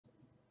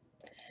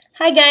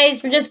Hi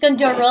guys, we're just going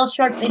to do a real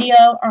short video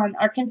on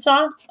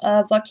Arkansas,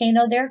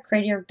 volcano there,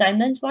 Crater of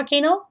Diamonds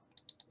volcano.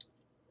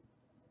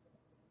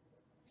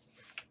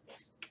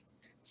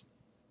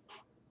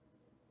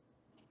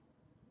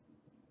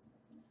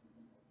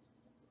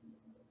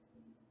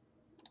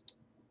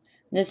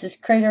 This is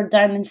Crater of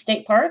Diamonds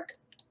State Park.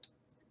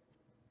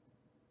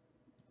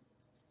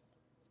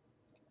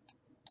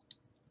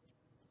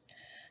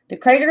 The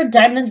Crater of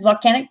Diamonds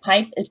volcanic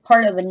pipe is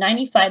part of a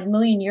 95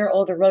 million year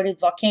old eroded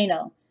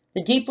volcano.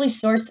 The deeply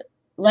sourced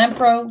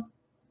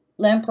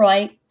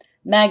lamproite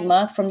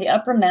magma from the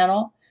upper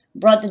mantle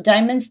brought the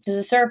diamonds to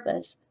the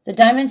surface. The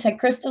diamonds had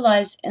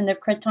crystallized in the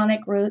cratonic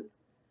root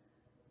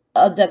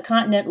of the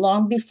continent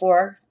long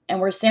before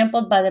and were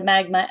sampled by the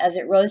magma as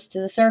it rose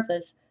to the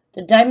surface.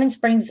 The Diamond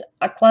Springs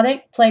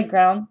aquatic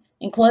playground,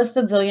 enclosed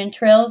pavilion,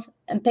 trails,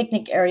 and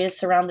picnic areas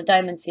surround the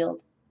diamond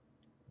field.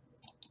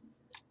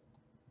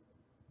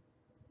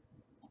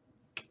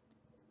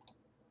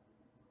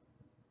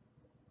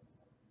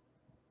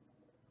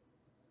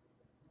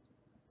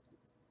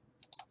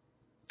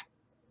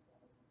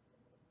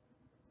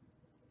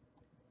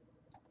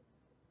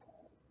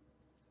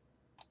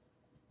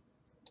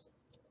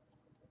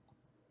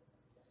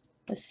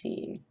 Let's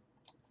see.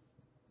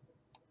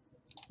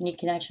 And you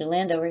can actually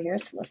land over here,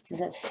 so let's do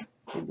this.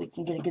 Maybe we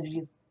can get a good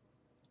view.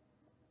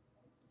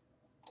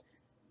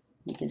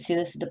 You can see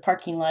this is the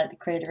parking lot at the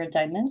Crater of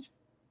Diamonds.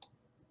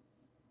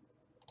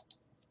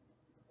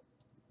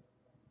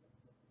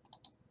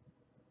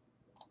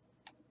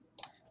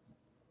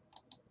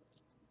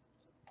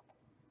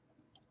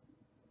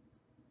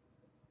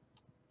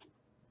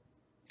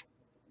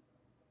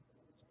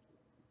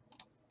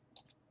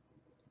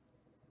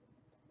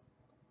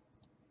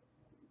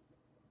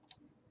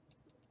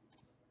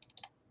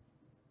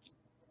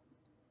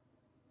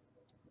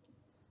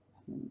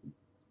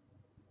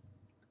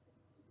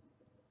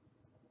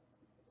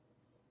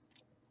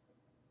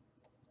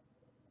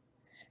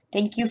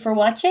 Thank you for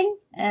watching,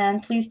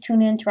 and please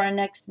tune in to our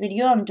next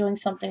video. I'm doing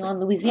something on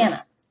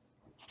Louisiana.